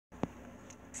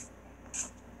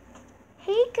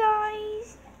Hey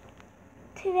guys,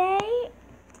 today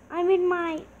I'm in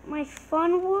my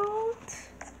fun world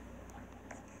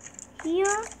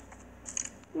here.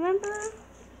 Remember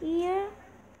here,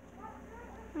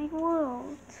 my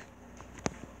world.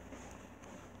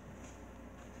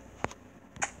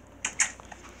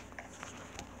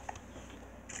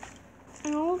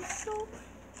 And also,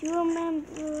 do you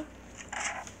remember?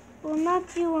 Well, not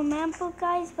do you remember,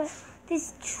 guys, but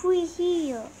this tree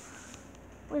here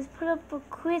was put up for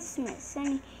Christmas,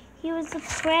 and here was the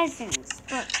presents,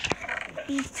 but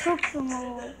he took them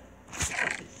all.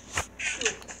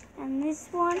 And this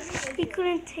one, he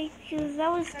couldn't take because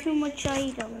that was too much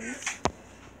items.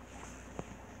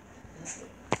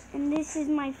 And this is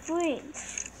my fridge,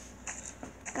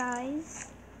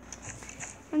 guys.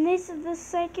 And this is the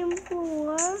second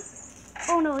floor.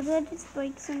 Oh no, did I just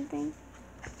break something?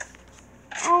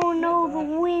 Oh no,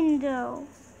 the window.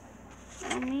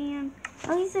 Oh man.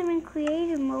 At least I'm in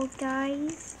creative mode,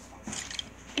 guys.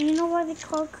 And you know why they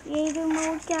call creative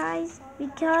mode, guys?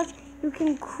 Because you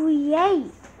can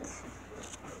create.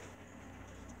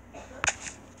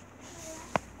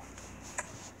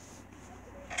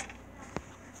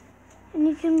 And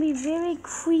you can be very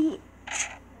creative.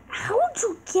 How would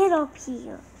you get up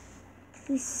here?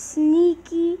 You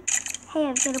sneaky. Hey,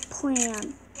 I've got a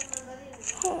plan.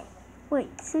 Hey, wait,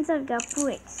 since I've got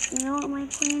bricks, you know what my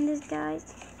plan is,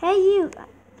 guys? Hey, you.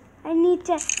 I need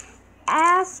to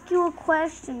ask you a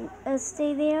question.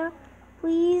 Stay there,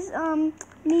 please.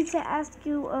 Need to ask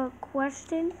you a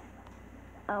question.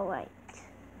 All right.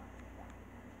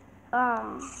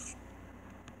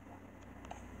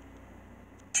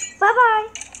 Bye-bye.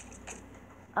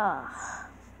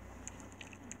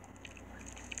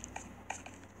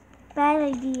 Bad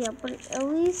idea, but at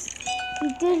least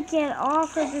you did get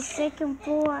off of the second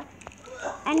floor.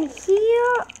 And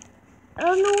here, I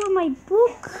don't know where my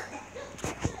book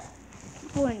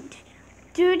went.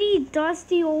 Dirty,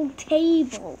 dusty old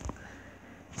table.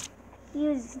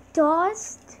 Here's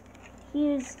dust.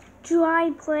 Here's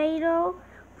dry Play-Doh,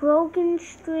 broken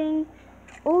string,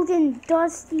 old and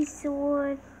dusty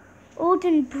sword, old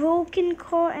and broken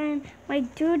car, and my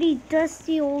dirty,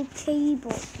 dusty old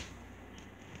table.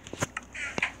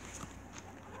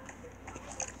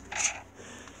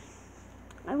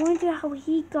 I wonder how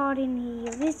he got in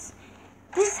here.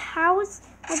 This house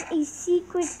has a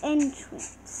secret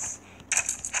entrance.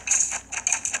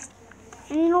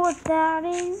 And you know what that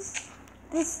is?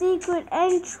 The secret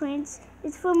entrance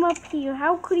is from up here.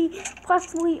 How could he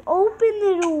possibly open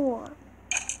the door?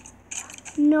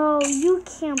 No, you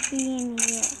can't be in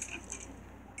here.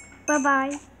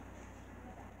 Bye-bye.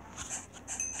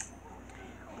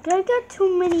 I got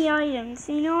too many items.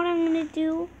 You know what I'm going to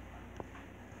do?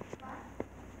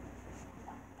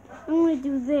 I'm going to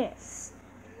do this.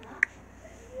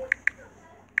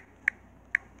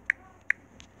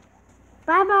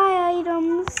 Bye-bye,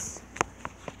 items.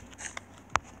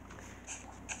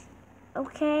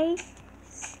 Okay?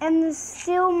 And there's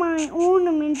still my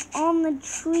ornaments on the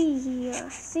tree here.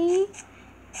 See?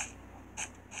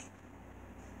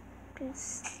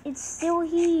 It's still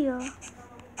here.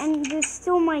 And there's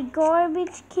still my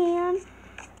garbage can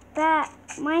that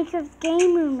Minecraft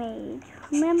Gamer made.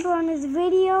 Remember on his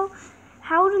video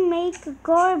how to make a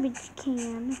garbage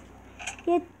can?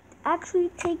 It actually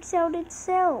takes out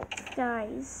itself,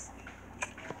 guys.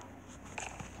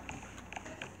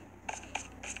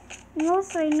 And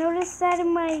also I noticed that in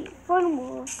my fun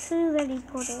world too that he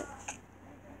put it.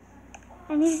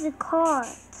 And here's the cart,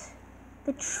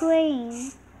 the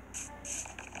train.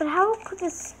 But how could the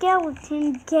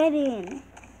skeleton get in?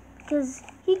 Because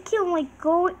he can't like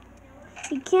go.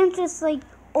 He can't just like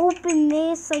open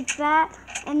this like that,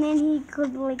 and then he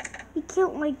could like, he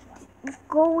can't like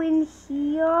go in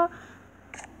here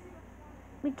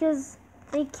because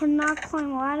they cannot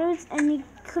climb ladders, and he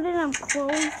couldn't have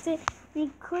closed it, and he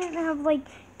couldn't have like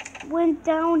went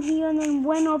down here and then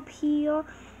went up here.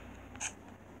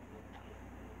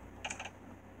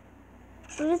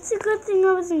 But it's a good thing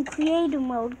I was in creative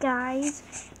mode, guys,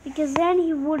 because then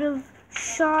he would have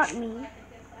shot me.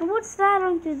 And what's that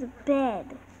under the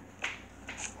bed?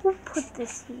 Who put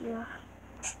this here?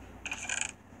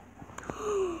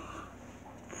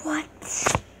 What?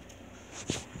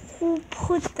 Who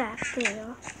put that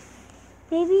there?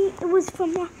 Maybe it was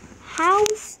from a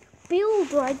house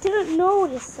builder. I didn't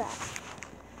notice that.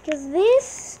 Because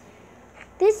this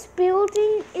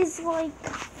building is like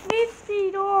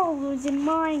 $50 in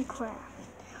Minecraft.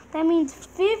 That means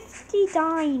 50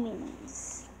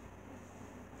 diamonds.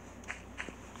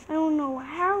 I don't know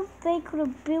how they could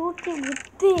have built it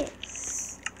with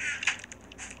this.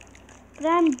 But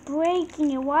I'm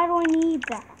breaking it. Why do I need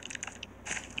that?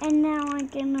 And now I'm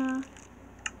gonna,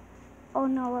 oh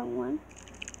no, wrong one.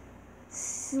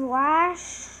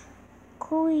 Slash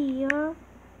clear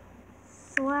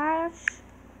slash,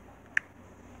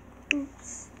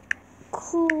 oops,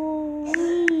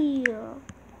 clear.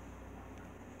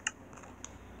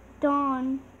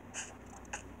 Done.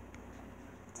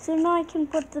 So now I can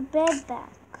put the bed back.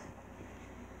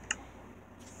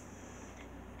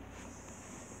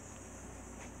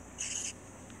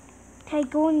 Okay,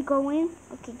 going.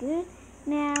 Okay, good.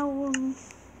 Now,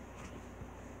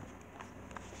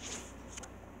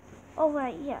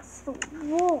 alright, yes, the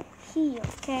wool here,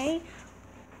 okay?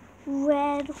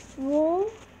 Red wool.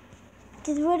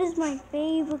 Because red is my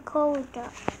favorite color,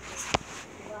 guys.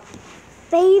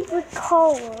 Favorite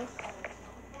color.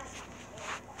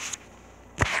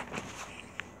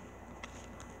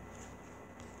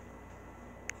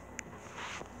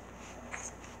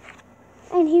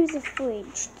 And here's a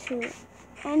fridge, too.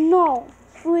 And no,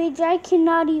 fridge, I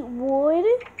cannot eat wood.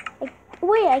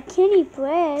 Wait, I can't eat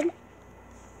bread.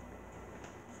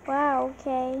 Wow,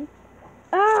 okay.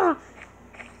 Ah!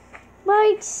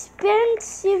 My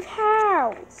expensive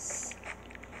house.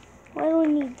 Why do I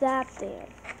need that there?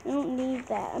 I don't need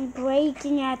that. I'm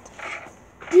breaking at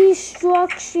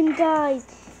destruction, guys.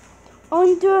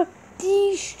 Under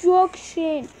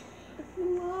destruction.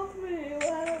 Love me.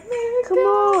 Come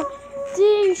on.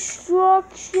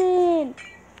 Destruction.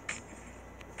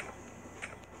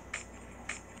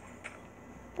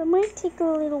 That might take a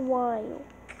little while.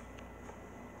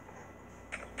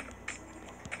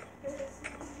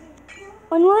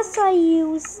 Unless I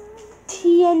use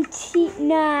TNT.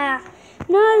 Nah,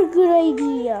 not a good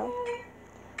idea.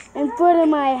 In front of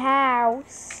my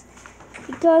house.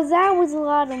 Because that was a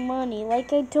lot of money,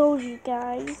 like I told you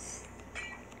guys.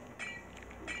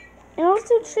 And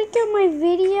also check out my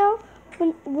video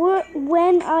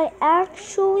when I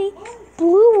actually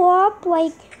blew up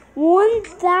like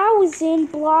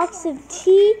 1,000 blocks of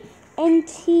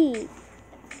TNT.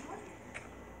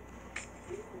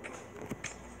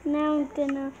 Now I'm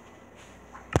gonna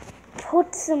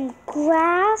put some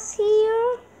grass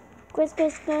here. Grass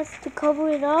to cover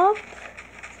it up.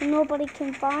 So nobody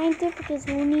can find it because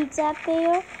who needs that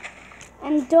there?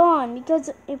 And done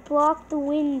because it blocked the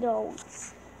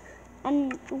windows.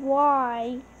 And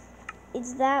why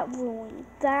is that ruined?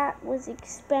 That was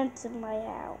expensive, my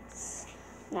house.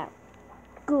 Now,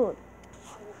 good.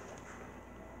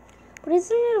 But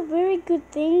isn't it a very good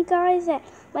thing, guys, that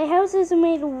my house isn't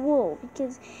made of wool?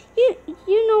 Because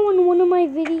you know in one of my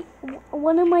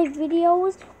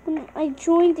videos when I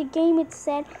joined the game, it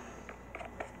said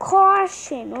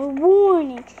caution or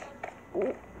warning.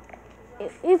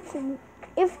 If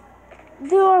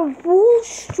there are wool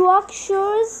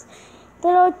structures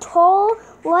that are tall,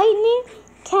 lightning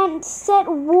can set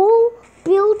wool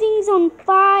buildings on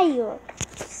fire.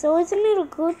 So isn't it a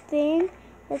good thing?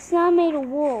 It's not made of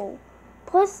wool.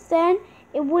 Plus then,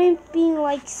 it wouldn't be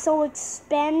like so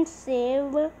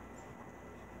expensive.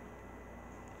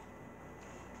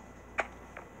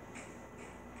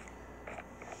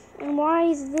 And why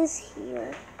is this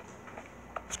here?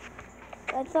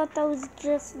 I thought that was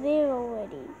just there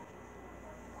already.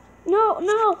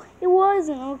 No, it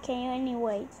wasn't. Okay,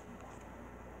 anyways.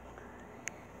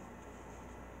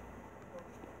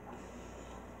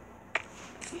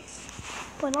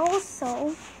 But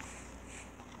also,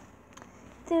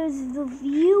 there's the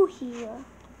view here.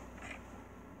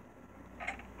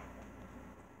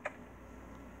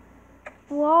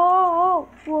 Whoa.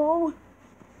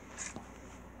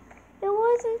 It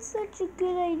wasn't such a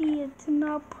good idea to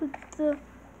not put the,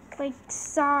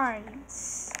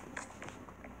 sides.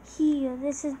 Here,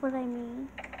 this is what I mean.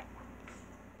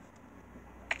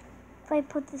 If I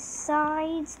put the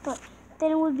sides, but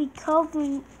then it would be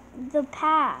covering the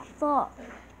path up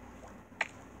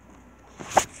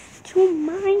to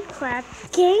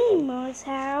Minecraft Gamer's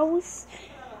house.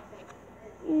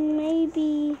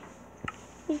 Maybe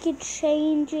we could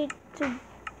change it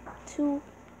to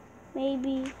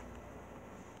maybe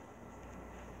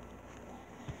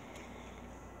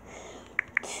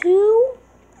two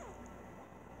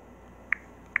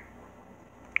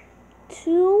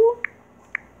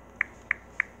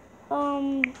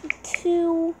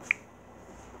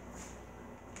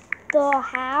the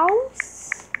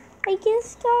house, I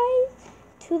guess, guys.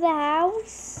 To the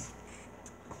house.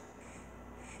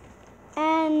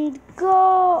 And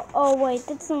go. Oh, wait,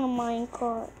 that's not a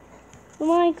minecart. The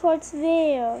minecart's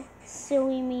there.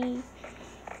 Silly me.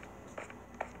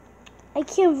 I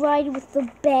can't ride with the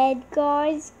bed,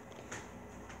 guys.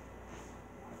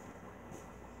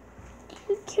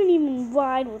 You can't even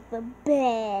ride with the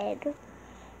bed.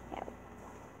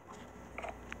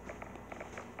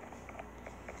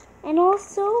 And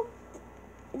also,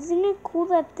 isn't it cool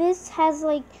that this has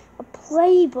like a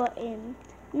play button,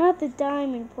 not the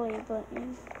diamond play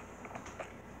button?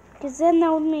 Because then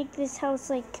that would make this house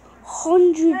like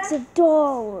hundreds of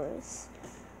dollars.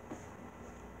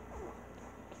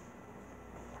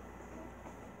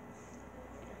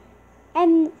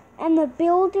 And the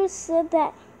builder said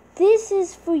that this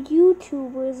is for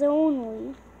YouTubers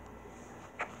only.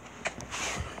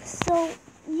 So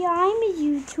yeah, I'm a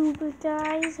YouTuber,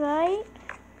 guys, right?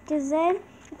 Because then,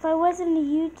 if I wasn't a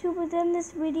YouTuber, then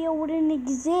this video wouldn't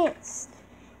exist.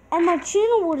 And my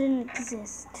channel wouldn't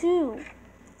exist, too.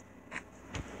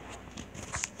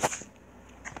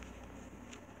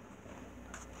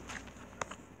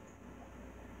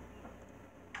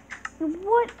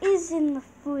 What is in the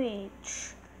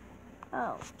fridge?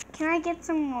 Oh, can I get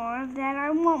some more of that? I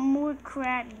want more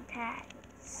Krabby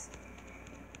Patties.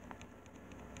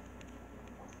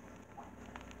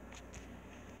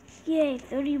 Yay,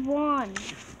 31.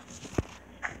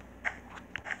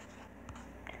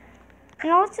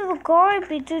 And also the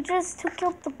garbage, I just took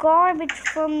out the garbage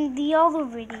from the other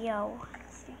video, I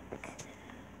think.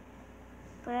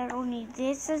 But I don't need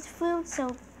this as food,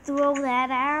 so throw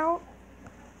that out.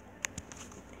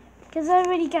 Because I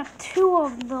already got 2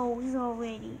 of those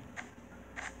already.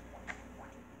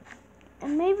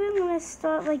 And maybe I'm going to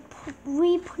start like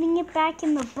re-putting it back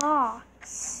in the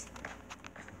box.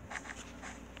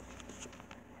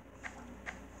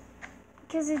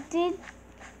 Because it did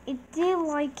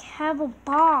like have a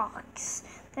box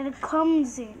that it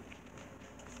comes in.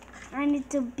 And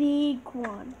it's a big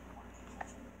one.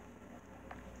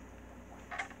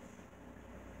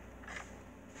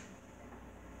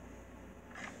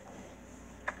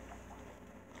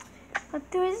 But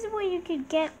there is a way you could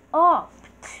get up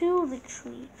to the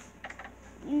tree.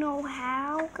 You know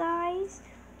how, guys?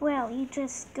 Well, you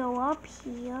just go up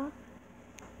here,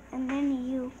 and then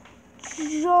you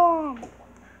jump.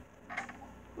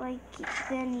 Like,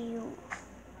 then you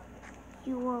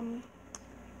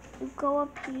go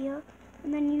up here,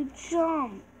 and then you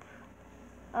jump.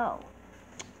 Oh.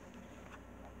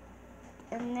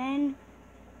 And then,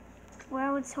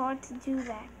 well, it's hard to do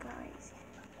that, guys.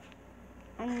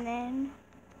 And then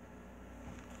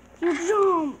you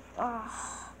jump.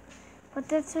 Oh. But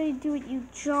that's how you do it. You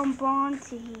jump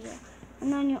onto here.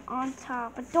 And then you're on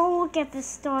top. But don't look at the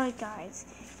star, guys.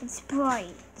 It's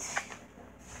bright.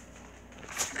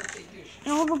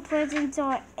 And all the presents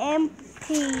are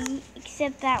empty.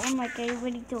 Except that one, like I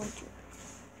already told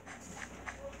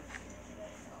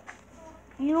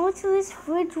you. You know what? So this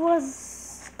fridge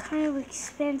was kind of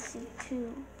expensive,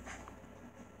 too.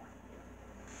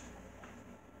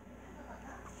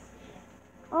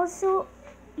 Also,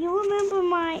 you remember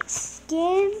my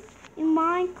skin in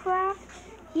Minecraft?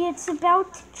 Yeah, it's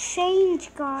about to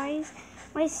change, guys.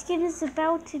 My skin is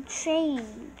about to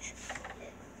change.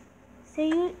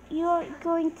 So you're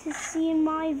going to see in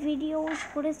my videos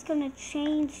what it's going to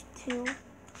change to.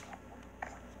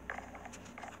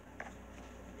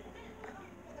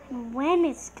 And when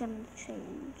it's going to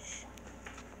change.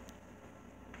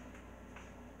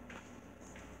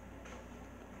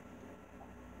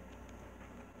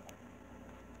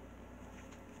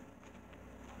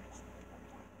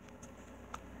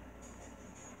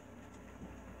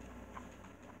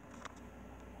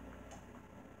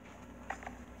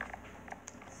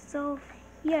 So,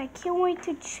 yeah, I can't wait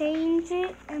to change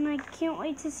it, and I can't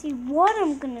wait to see what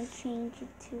I'm going to change it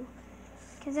to.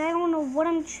 Because I don't know what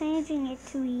I'm changing it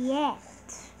to yet.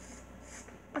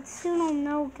 But soon I'll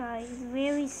know, guys,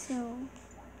 very soon.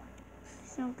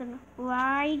 So I'm going to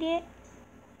ride it.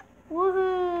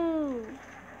 Woohoo!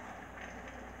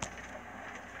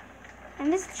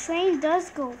 And this train does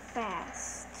go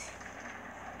fast.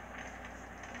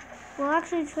 Well,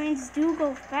 actually, trains do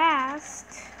go fast.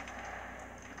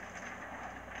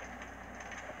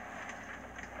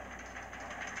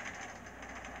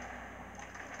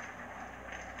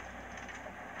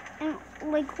 And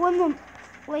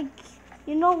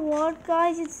you know what,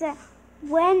 guys? It's that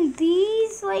when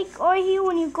these are here,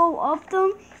 when you go up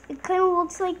them, it kind of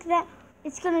looks like that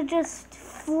it's gonna just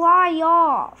fly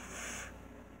off.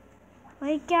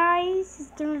 Right, guys?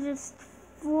 It's gonna just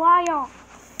fly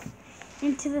off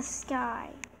into the sky.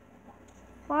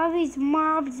 While these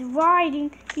mobs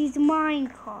riding these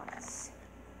minecarts.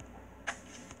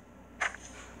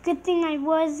 Good thing I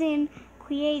was in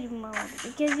creative mode,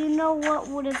 because you know what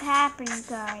would have happened,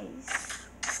 guys.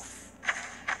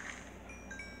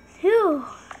 Phew.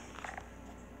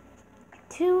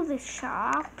 To the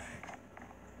shop.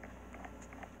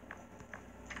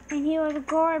 And here are the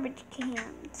garbage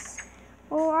cans.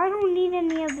 Well, I don't need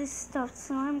any of this stuff,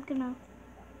 so I'm gonna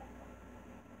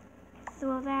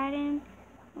throw that in.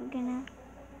 I'm gonna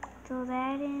throw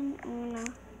that in. I'm gonna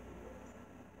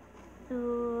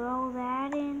throw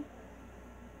that in.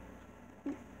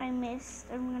 I missed.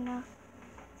 I'm gonna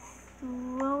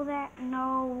throw that.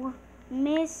 No,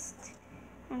 missed.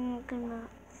 I'm gonna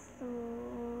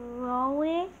throw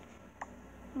it.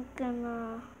 I'm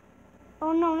gonna.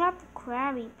 Oh no, not the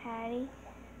Krabby Patty.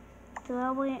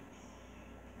 Throw it.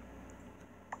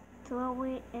 Throw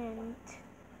it and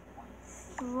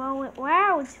throw it.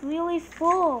 Wow, it's really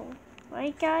full.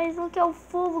 Right, guys? Look how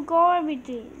full the garbage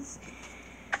is.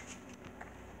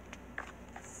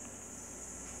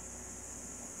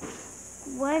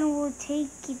 When will it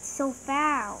take itself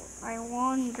out? I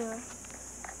wonder.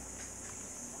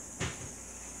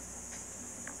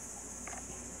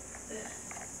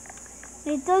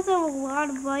 It does have a lot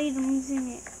of items in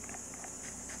it.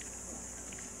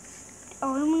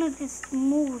 Oh, I'm gonna just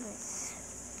move this.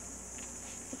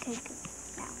 Okay, good.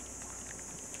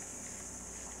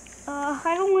 Now.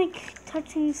 I don't like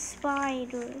touching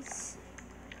spiders.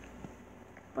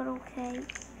 But okay.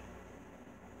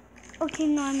 Okay,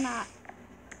 no, I'm not.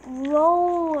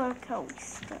 Roller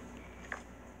coaster.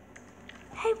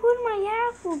 Hey, where'd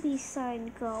my Applebee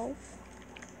sign go?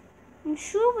 I'm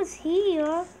sure it was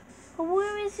here. But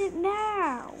where is it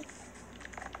now?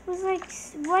 It was like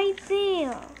right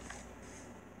there.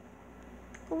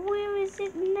 But where is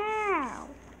it now?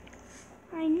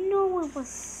 I know it was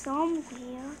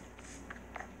somewhere.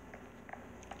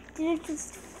 Did it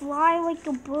just fly like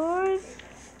a bird?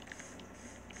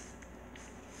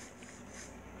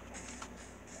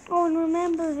 Oh, and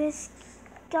remember this,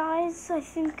 guys? I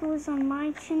think it was on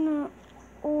my channel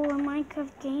or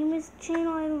Minecraft Gamers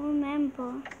channel. I don't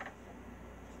remember.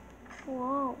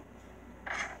 Whoa.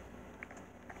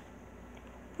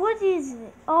 What is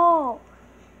it? Oh,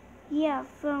 yeah,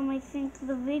 from I think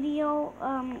the video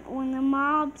when the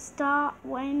mob stopped,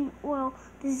 well,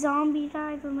 the zombie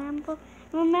died, remember?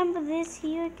 Remember this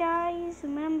here, guys?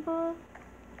 Remember?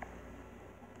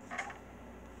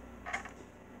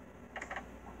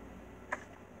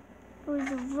 It was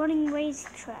a running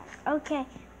racetrack. Okay,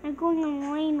 I'm going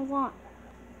on lane 1.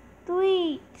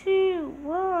 3, 2,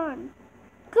 1,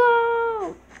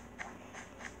 go!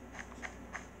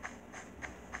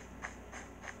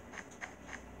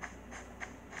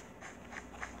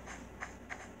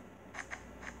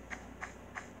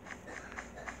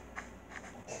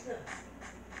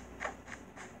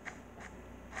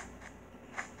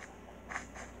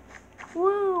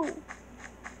 Woo!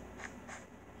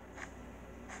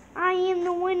 I am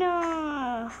the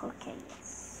winner! Okay,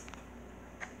 yes.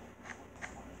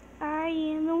 I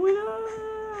am the winner!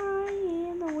 I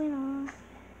am the winner.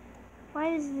 Why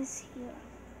is this here?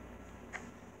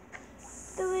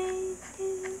 3,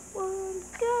 2, 1,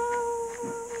 go!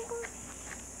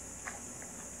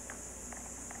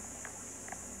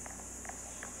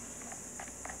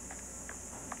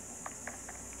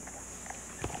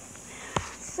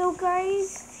 So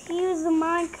guys, here's the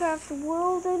Minecraft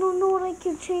world. I don't know what I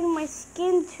can change my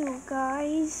skin to,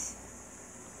 guys.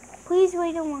 Please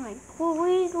wait in line.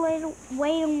 Please wait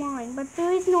in line. But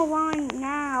there is no line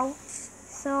now.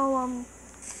 So,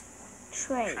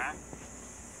 trade.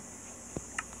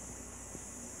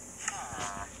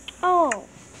 Oh.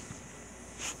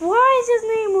 Why is his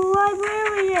name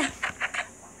Librarian?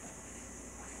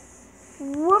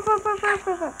 Woof, woof, woof, woof,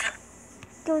 woof,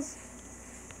 woof. Goes.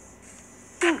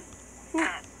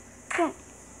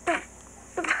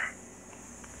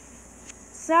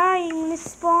 Sorry, I'm gonna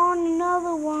spawn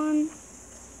another one.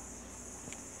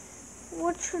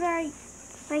 What should I,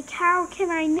 like, how can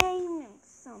I name him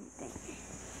something?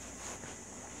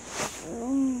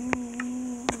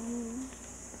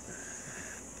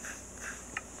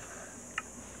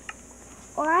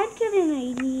 Or I'd get an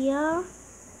idea.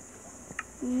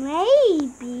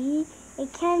 Maybe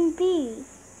it can be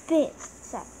this.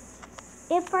 So,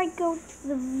 if I go to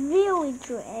the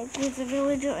villager egg, there's a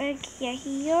villager egg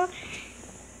here.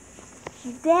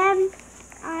 Then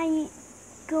I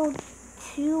go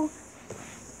to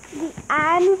the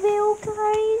anvil,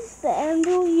 guys. The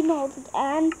anvil, you know, the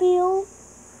anvil.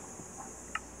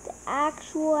 The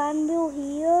actual anvil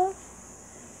here.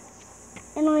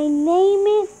 And I name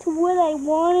it to what I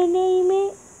want to name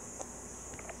it.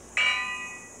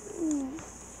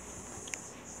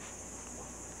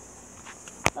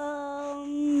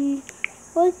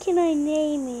 What can I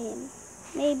name him?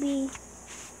 Maybe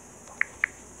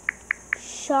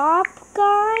Shop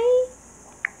Guy?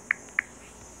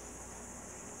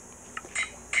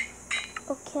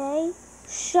 Okay,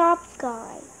 Shop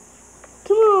Guy.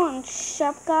 Come on,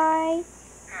 Shop Guy.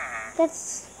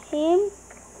 That's him?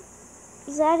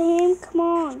 Is that him? Come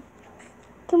on.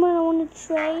 Come on, I want to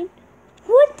trade.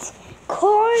 What?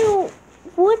 Carl?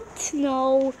 What?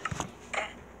 No.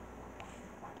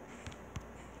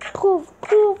 Cool.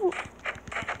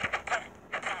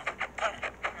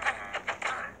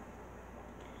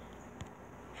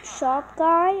 Shop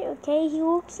guy. Okay, he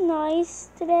looks nice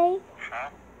today.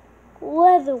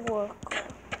 Leather worker.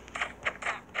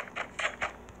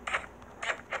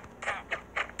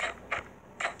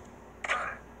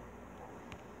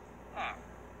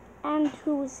 And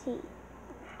who is he?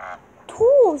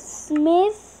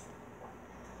 Toolsmith?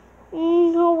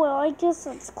 Oh well, I guess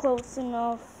that's close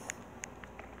enough.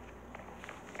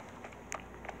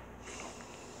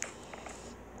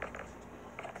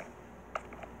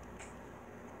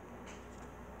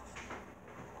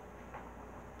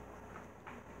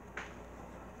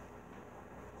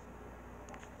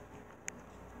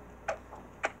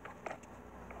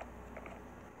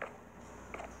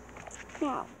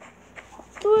 Now,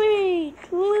 3,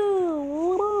 2,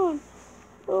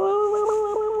 1.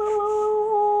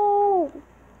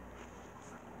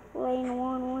 Lane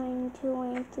 1, lane 2,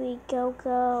 lane 3,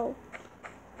 go.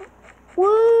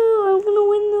 Woo! I'm gonna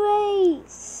win the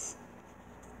race.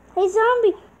 Hey,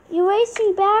 zombie, you're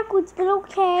racing backwards, but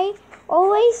okay. I'll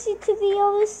race you to the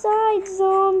other side,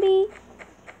 zombie.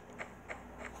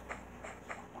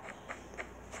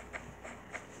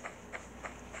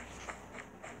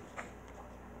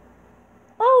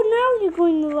 Oh, now you're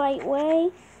going the right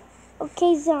way.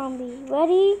 Okay, zombie.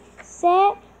 Ready,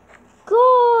 set,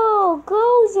 go!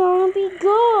 Go, zombie,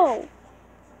 go!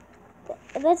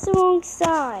 That's the wrong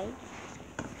side.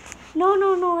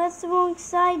 No, that's the wrong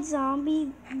side,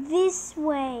 zombie. This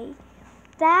way.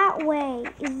 That way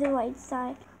is the right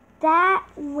side. That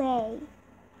way.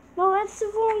 No, that's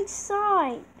the wrong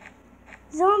side.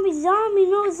 Zombie,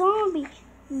 no, zombie.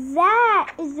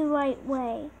 That is the right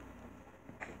way.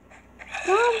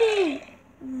 Zombie,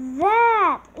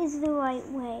 that is the right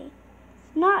way.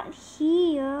 Not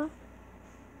here.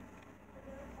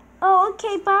 Oh,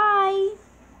 okay, bye.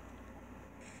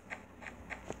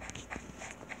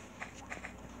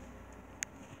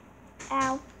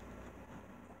 Ow.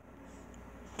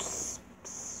 Psst,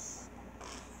 psst.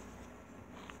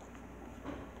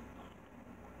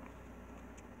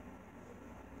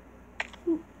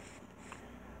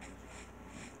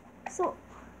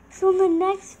 So in the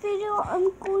next video,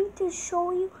 I'm going to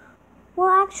show you, well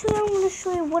actually I'm going to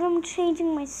show you what I'm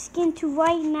changing my skin to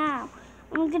right now.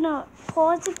 I'm going to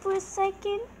pause it for a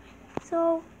second.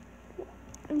 So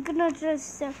I'm going to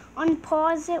just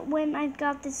unpause it when I've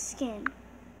got the skin.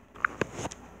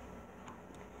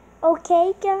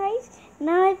 Okay guys,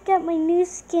 now I've got my new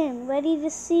skin. Ready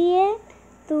to see it?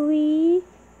 3,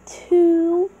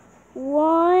 2,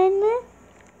 1.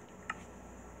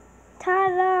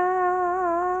 Ta-da!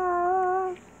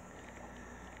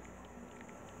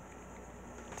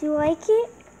 Do you like it?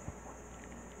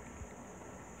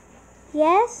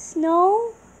 Yes?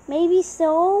 No? Maybe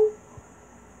so?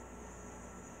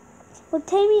 Well,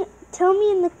 tell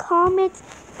me in the comments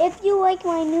if you like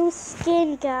my new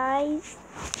skin, guys.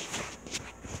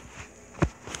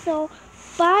 So,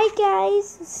 bye guys.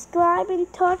 Subscribe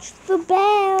and touch the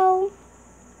bell.